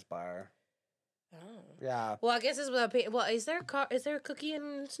Mars bar. Oh. Yeah. Well, I guess it's without peanuts. Well, is there a cookie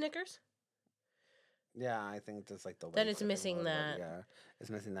in Snickers? Yeah, I think it's like the... Then it's missing that. Yeah, it's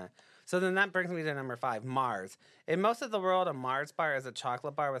missing that. So then that brings me to number 5, Mars. In most of the world, a Mars bar is a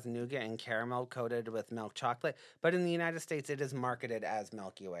chocolate bar with nougat and caramel coated with milk chocolate. But in the United States, it is marketed as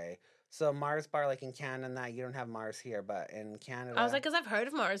Milky Way. So Mars bar, like in Canada and that, you don't have Mars here, but in Canada... I was like, because I've heard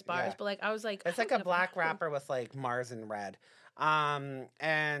of Mars bars, but like, I was like... It's like a black wrapper with like Mars in red.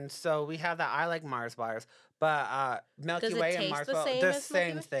 And so we have that. I like Mars bars. But Milky Way and Mars bar, the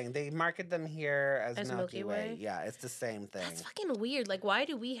same thing. They market them here as Milky Way. Yeah, it's the same thing. That's fucking weird. Like, why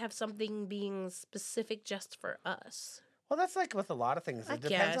do we have something being specific just for us? Well, that's like with a lot of things. It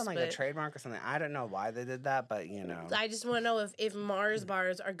depends on like a trademark or something. I don't know why they did that, but I just want to know if Mars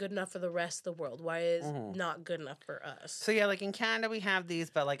bars are good enough for the rest of the world. Why is not good enough for us? So yeah, like in Canada we have these,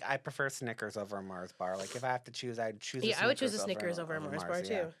 but like I prefer Snickers over a Mars bar. Like if I have to choose, I'd choose. Yeah, I would choose a Snickers over a Mars bar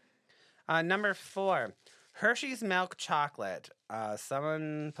too. Number 4, Hershey's milk chocolate.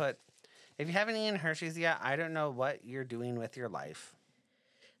 Someone put, if you haven't eaten Hershey's yet, I don't know what you're doing with your life.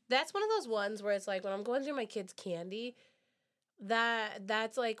 That's one of those ones where it's like when I'm going through my kids' candy.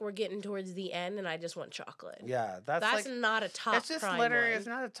 That's like we're getting towards the end, and I just want chocolate. Yeah, that's like, not a top. It's just literally, it's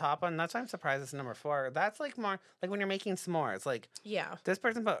not a top one. That's why I'm surprised it's number 4. That's like more like when you're making s'mores. Like, yeah, this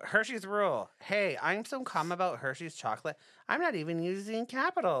person put Hershey's rule. Hey, I'm so calm about Hershey's chocolate. I'm not even using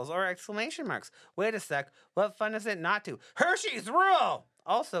capitals or exclamation marks. Wait a sec. What fun is it not to? Hershey's rule.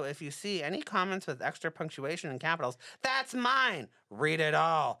 Also, if you see any comments with extra punctuation and capitals, that's mine. Read it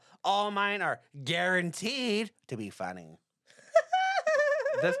all. All mine are guaranteed to be funny.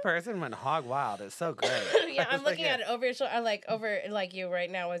 This person went hog wild. It's so great. Yeah, I'm looking at it over your shoulder. I like over like you right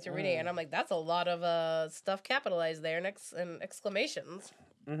now as you're reading it, and I'm like, that's a lot of stuff capitalized there and exclamations.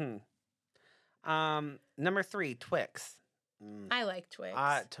 Number 3, Twix. I like Twix.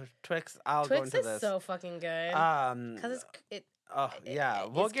 Twix. I'll Twix go into this. Twix is so fucking good. Because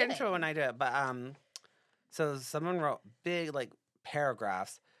we'll get into it when I do it. But so someone wrote big like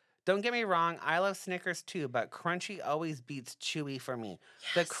paragraphs. Don't get me wrong, I love Snickers too, but crunchy always beats chewy for me.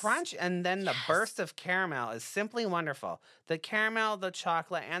 The Yes. crunch and then the Yes. burst of caramel is simply wonderful. The caramel, the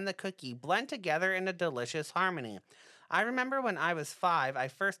chocolate, and the cookie blend together in a delicious harmony. I remember when I was 5, I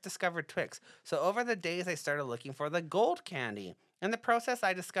first discovered Twix, so over the days I started looking for the gold candy. In the process,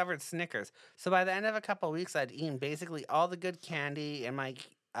 I discovered Snickers, so by the end of a couple weeks, I'd eaten basically all the good candy in my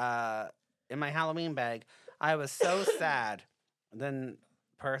Halloween bag. I was so sad. Then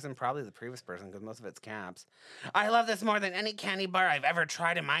probably the previous person, because most of it's caps. I love this more than any candy bar I've ever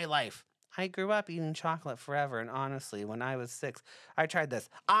tried in my life. I grew up eating chocolate forever, and honestly, when I was 6, I tried this.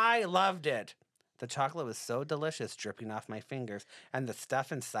 I loved it. The chocolate was so delicious, dripping off my fingers, and the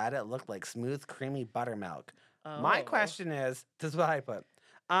stuff inside it looked like smooth, creamy buttermilk. My Oh. question is, this is what I put.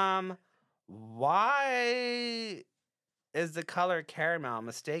 Why is the color caramel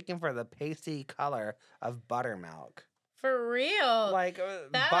mistaken for the pasty color of buttermilk? For real. Like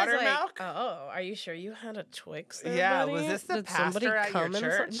That was buttermilk? like, oh, are you sure you had a Twix there, Yeah, buddy? was this the Did somebody pastor at your come and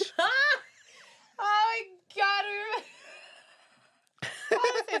church? oh my God.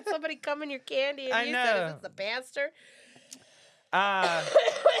 Did somebody come in your candy and I you know. said, is this the pastor?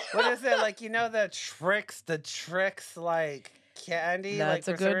 What is it? Like, you know the tricks like candy? That's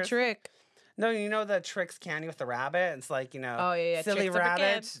like a good trick. No, you know the tricks candy with the rabbit? It's like, Oh, yeah, silly tricks are for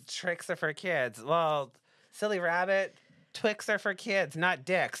rabbit, kids. tricks are for kids. Well, silly rabbit, Twix are for kids, not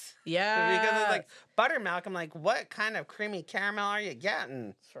dicks. Yeah. Because it's like buttermilk. I'm like, what kind of creamy caramel are you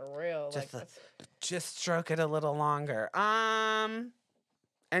getting? For real. Just, like, just stroke it a little longer.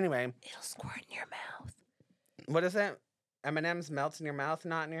 Anyway. it'll squirt in your mouth. What is it? M&M's melts in your mouth,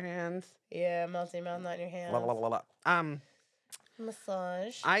 not in your hands? Yeah, melting mouth, not in your hands. Blah, blah, blah, blah.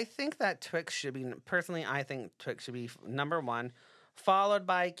 Massage. I think that Twix should be, personally, I think Twix should be number 1, followed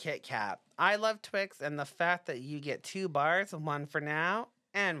by Kit Kat. I love Twix and the fact that you get 2 bars, one for now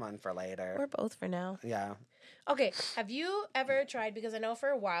and one for later. Or both for now. Yeah. Okay, have you ever tried, because I know for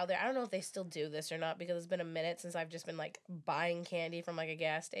a while there, I don't know if they still do this or not, because it's been a minute since I've just been like buying candy from like a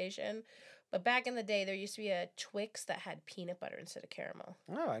gas station. But back in the day, there used to be a Twix that had peanut butter instead of caramel.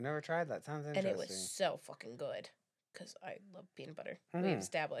 Oh, I never tried that. Sounds interesting. And it was so fucking good. Because I love peanut butter. Mhm. We've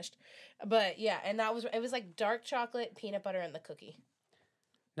established. But yeah, and it was like dark chocolate, peanut butter, and the cookie.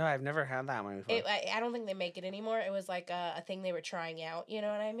 No, I've never had that one before. I don't think they make it anymore. It was like a thing they were trying out, you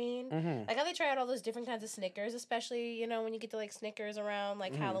know what I mean? Mm-hmm. Like how they try out all those different kinds of Snickers, especially, you know, when you get to like Snickers around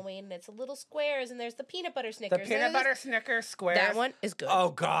like Halloween, and it's a little squares, and there's the peanut butter Snickers. The peanut butter Snickers squares. That one is good. Oh,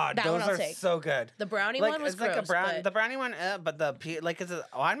 God. That those one I'll are take. so good. The brownie Like, one was it's like gross, a brown. but The brownie one, but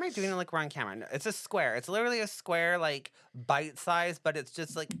why am I doing it like we're on camera? No, it's a square. It's literally a square, like bite size, but it's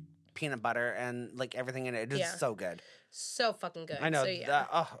just like peanut butter and like everything in it. It is Yeah. so good. so fucking good. I know. So,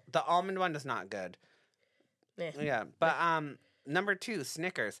 yeah. The almond one is not good. Eh. Yeah, but number 2,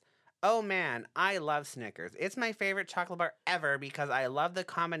 Snickers. Oh man, I love Snickers. It's my favorite chocolate bar ever because I love the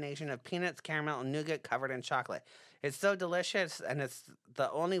combination of peanuts, caramel, and nougat covered in chocolate. It's so delicious, and it's the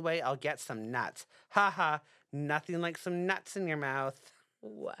only way I'll get some nuts. Haha, nothing like some nuts in your mouth.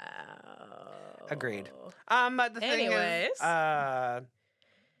 Wow. Agreed. But the thing Anyways. is,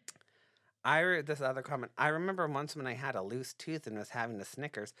 this other comment. I remember once when I had a loose tooth and was having a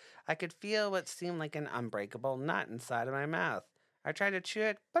Snickers, I could feel what seemed like an unbreakable nut inside of my mouth. I tried to chew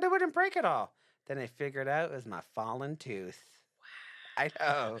it, but it wouldn't break at all. Then I figured out it was my fallen tooth. Wow. I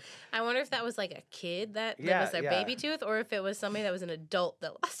know. I wonder if that was like a kid that Yeah, was their yeah. baby tooth, or if it was somebody that was an adult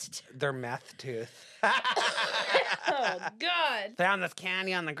that lost a tooth. Their meth tooth. Oh, God. Found this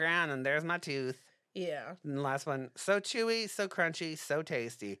candy on the ground, and there's my tooth. Yeah. And the last one, so chewy, so crunchy, so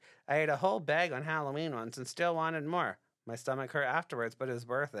tasty. I ate a whole bag on Halloween once and still wanted more. My stomach hurt afterwards, but it was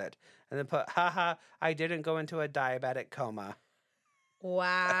worth it. And then put, haha, I didn't go into a diabetic coma.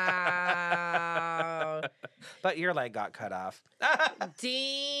 Wow. But your leg got cut off.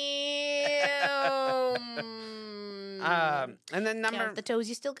 Damn. And then Count the toes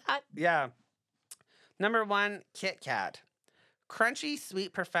you still got. Number 1, Kit Kat. Crunchy,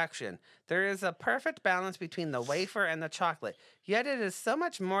 sweet perfection. There is a perfect balance between the wafer and the chocolate, yet it is so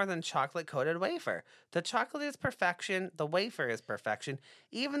much more than chocolate-coated wafer. The chocolate is perfection, the wafer is perfection,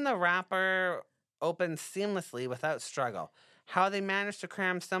 even the wrapper opens seamlessly without struggle. How they managed to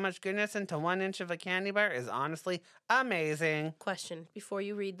cram so much goodness into 1 inch of a candy bar is honestly amazing. Question before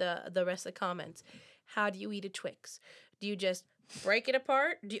you read the rest of the comments. How do you eat a Twix? Do you just break it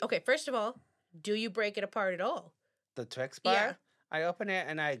apart? Okay, first of all, do you break it apart at all? The Twix bar? Yeah. I open it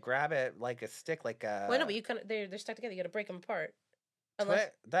and I grab it like a stick, like a... Well, no, but you kind of they're stuck together. You got to break them apart.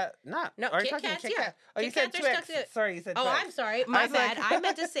 No, Are you Kit talking Kats, Kit yeah. Kat? Oh, Kit you said Kats are stuck Twix. to- Sorry, you said Oh, Twix. I'm sorry. I My was like- bad. I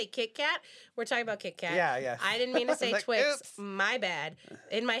meant to say Kit Kat. We're talking about Kit Kat. Yeah, yes. I didn't mean to I was say like, Twix. oops. My bad.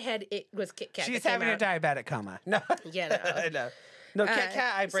 In my head, it was Kit Kat. She's that came having a out. diabetic coma. No. Yeah, no. no. No, Kit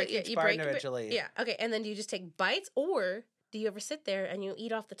Kat, I so break each bar individually. Yeah, okay. And then do you just take bites, or do you ever sit there and you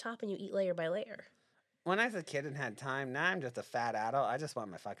eat off the top and you eat layer by layer? When I was a kid and had time, now I'm just a fat adult. I just want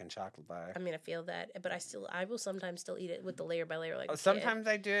my fucking chocolate bar. I mean, I feel that, but I will sometimes still eat it with the layer by layer, like a kid. Sometimes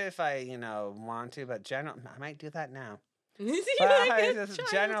I do it if I, want to, but I might do that now. You But like I a just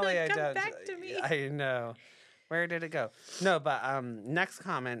generally I childhood, don't. come back to me. I know. Where did it go? No, but next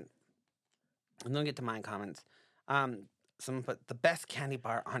comment. I'm gonna get to my comments. Someone put the best candy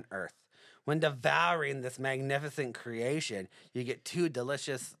bar on earth. When devouring this magnificent creation, you get 2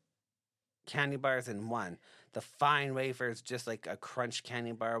 delicious candy bars in one. The fine wafers, just like a crunch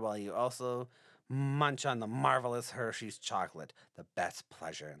candy bar, while you also munch on the marvelous Hershey's chocolate. The best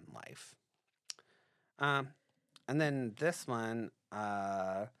pleasure in life. And then this one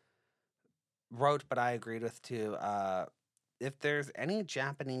wrote, but I agreed with too. If there's any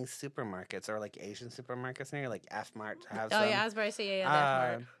Japanese supermarkets or like Asian supermarkets near, like F Mart have some. Oh yeah, I was about to say yeah,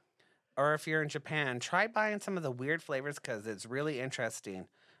 F Mart. Or if you're in Japan, try buying some of the weird flavors because it's really interesting.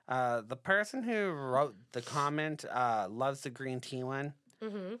 The person who wrote the comment loves the green tea one.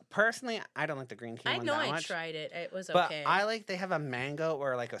 Mm-hmm. Personally, I don't like the green tea one that much. I tried it. It was But okay. I like they have a mango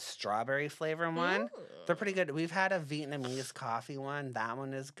or like a strawberry flavor one. They're pretty good. We've had a Vietnamese coffee one. That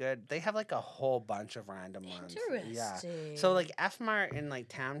one is good. They have like a whole bunch of random ones. Yeah. So like F Mart in like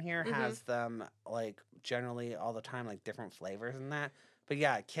town here has them like generally all the time, like different flavors and that. But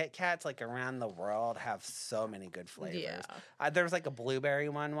yeah, Kit Kats like around the world have so many good flavors. Yeah. There was like a blueberry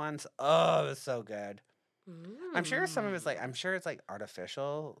one once. Oh, it was so good. I'm sure some of it's like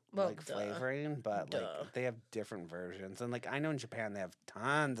artificial flavoring, but like they have different versions. And like I know in Japan they have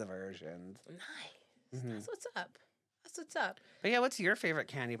tons of versions. Nice. That's what's up. That's what's up. But yeah, what's your favorite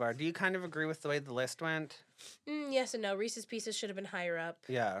candy bar? Do you kind of agree with the way the list went? Yes and no. Reese's Pieces should have been higher up.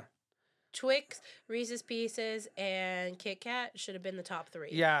 Yeah. Twix, Reese's Pieces, and Kit Kat should have been the top 3.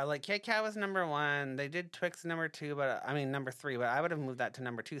 Yeah, like Kit Kat was number 1. They did Twix number 2, number 3, but I would have moved that to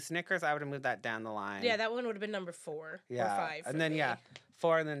number 2. Snickers, I would have moved that down the line. Yeah, that one would have been number 4 or 5. And then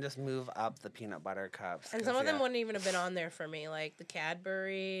 4, and then just move up the peanut butter cups. And some of them wouldn't even have been on there for me, like the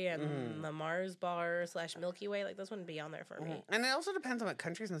Cadbury and the Mars bar / Milky Way. Like those wouldn't be on there for me. And it also depends on what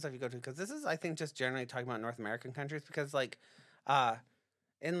countries and stuff you go to, because this is, I think, just generally talking about North American countries, because like,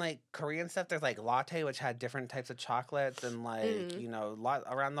 in like Korean stuff, there's like latte, which had different types of chocolates, and like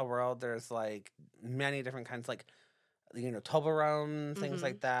around the world, there's like many different kinds, like Toblerone, things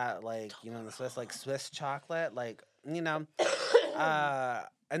like that, like in the Swiss, like Swiss chocolate, like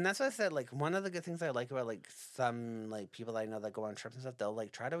and that's what I said. Like one of the good things I like about like some like people that I know that go on trips and stuff, they'll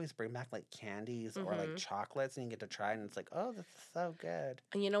like try to always bring back like candies or like chocolates, and you get to try it, and it's like, oh, this is so good.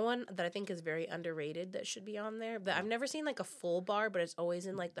 And you know one that I think is very underrated that should be on there, but I've never seen like a full bar, but it's always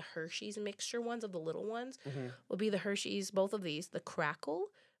in like the Hershey's mixture ones of the little ones. Will be the Hershey's, both of these, the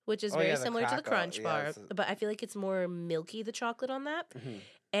Crackle, which is very similar to the Crunch bar, but I feel like it's more milky, the chocolate on that.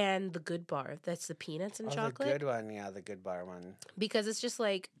 And the Good Bar, that's the peanuts and chocolate. The good one, the Good Bar one. Because it's just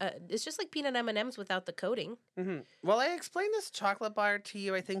like peanut M&Ms without the coating. Well, I explained this chocolate bar to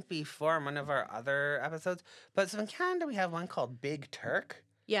you, I think, before in one of our other episodes. But so in Canada, we have one called Big Turk.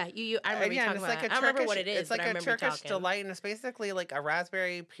 Yeah, I remember you talking about it. I remember what it is. It's like a Turkish delight, and it's basically like a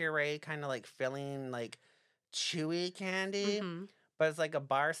raspberry puree kind of like filling, like chewy candy. But it's like a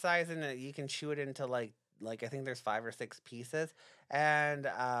bar size, and you can chew it into like I think there's 5 or 6 pieces, and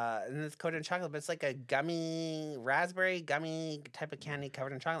it's coated in chocolate. But it's like a raspberry gummy type of candy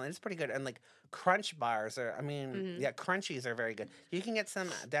covered in chocolate. And it's pretty good. And like Crunch bars Crunchies are very good. You can get some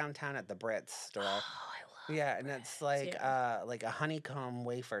downtown at the Brits store. Oh, I love. Yeah, and it's like a honeycomb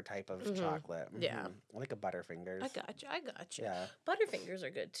wafer type of chocolate. Yeah, like a Butterfingers. I got you. Yeah, Butterfingers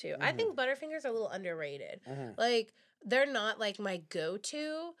are good too. I think Butterfingers are a little underrated. Like they're not like my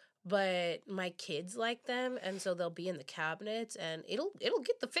go-to, but my kids like them, and so they'll be in the cabinets, and it'll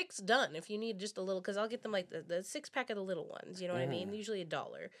get the fix done if you need just a little, because I'll get them like the 6-pack of the little ones, you know what I mean? Usually $1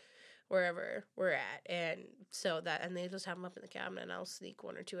 wherever we're at, and so and they just have them up in the cabinet, and I'll sneak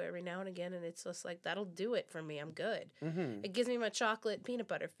 1 or 2 every now and again, and it's just like, that'll do it for me. I'm good. It gives me my chocolate peanut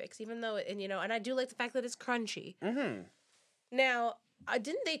butter fix, even though and I do like the fact that it's crunchy. Now,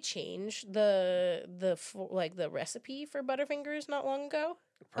 didn't they change the recipe for Butterfingers not long ago?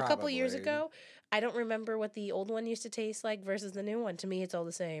 Probably. A couple years ago. I don't remember what the old one used to taste like versus the new one. To me, it's all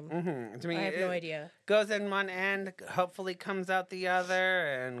the same. To me, I have no idea. Goes in one end, hopefully comes out the other,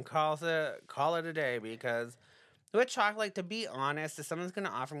 and call it a day, because with chocolate, to be honest, if someone's going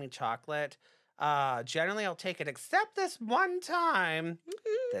to offer me chocolate, generally I'll take it, except this one time.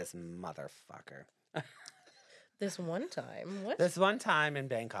 This motherfucker. This one time? What? This one time in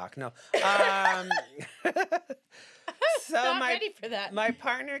Bangkok. No. So Not ready for that. My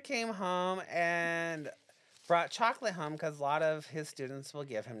partner came home and brought chocolate home because a lot of his students will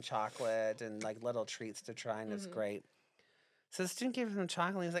give him chocolate and like little treats to try, and it's great. So the student gave him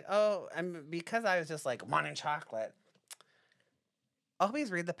chocolate. And he's like, "Oh," and because I was just like wanting chocolate,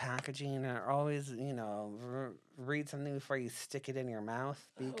 always read the packaging, or always, read something before you stick it in your mouth,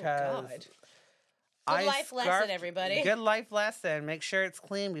 because Good life lesson, everybody. Good life lesson. Make sure it's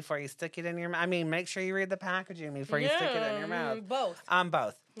clean before you stick it in your mouth. I mean, make sure you read the packaging before you stick it in your mouth. Both.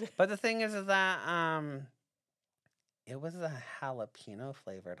 Both. But the thing is that it was a jalapeno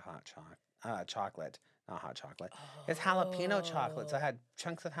flavored chocolate. Not hot chocolate. It's jalapeno chocolate. So it had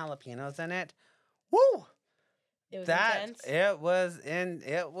chunks of jalapenos in it. Woo! It was intense. It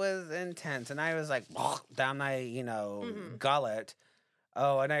was intense. And I was like down my, gullet.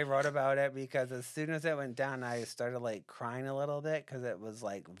 Oh, and I wrote about it because as soon as it went down, I started like crying a little bit because it was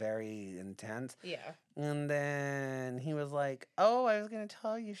like very intense. Yeah. And then he was like, "Oh, I was going to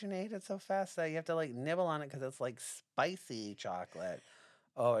tell you, shouldn't eat it so fast that you have to like nibble on it because it's like spicy chocolate."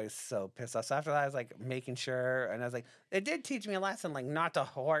 Oh, I was so pissed off. So after that, I was like making sure, and I was like, it did teach me a lesson, like not to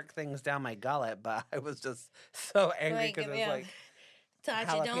hork things down my gullet, but I was just so angry because it was like,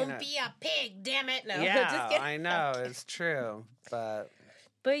 Tasha, don't be a pig, damn it. No. Yeah, I know, it's true.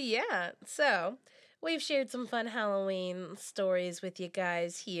 But yeah, so we've shared some fun Halloween stories with you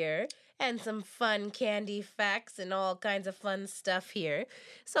guys here, and some fun candy facts and all kinds of fun stuff here.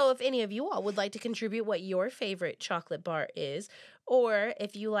 So if any of you all would like to contribute what your favorite chocolate bar is, or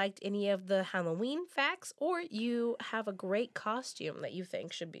if you liked any of the Halloween facts, or you have a great costume that you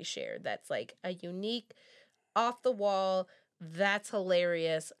think should be shared, that's like a unique, off the wall, that's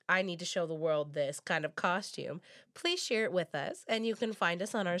hilarious, I need to show the world this kind of costume, please share it with us. And you can find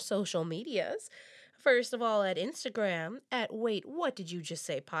us on our social medias. First of all, at Instagram at Wait, What Did You Just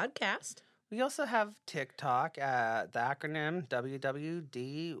Say podcast. We also have TikTok at the acronym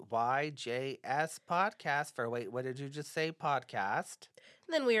WWDYJS podcast for Wait, What Did You Just Say podcast.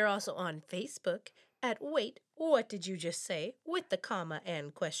 And then we are also on Facebook at Wait, What Did You Just Say with the comma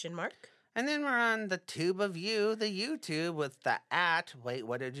and question mark. And then we're on the Tube of You, the YouTube, with the Wait,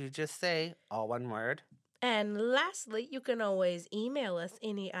 What Did You Just Say? All one word. And lastly, you can always email us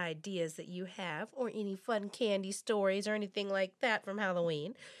any ideas that you have or any fun candy stories or anything like that from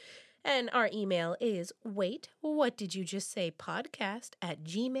Halloween. And our email is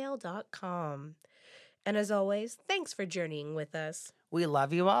waitwhatdidyoujustsaypodcast@gmail.com. And as always, thanks for journeying with us. We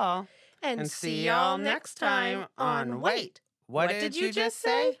love you all. And see y'all next time on Wait, What Did You Just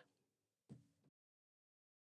Say?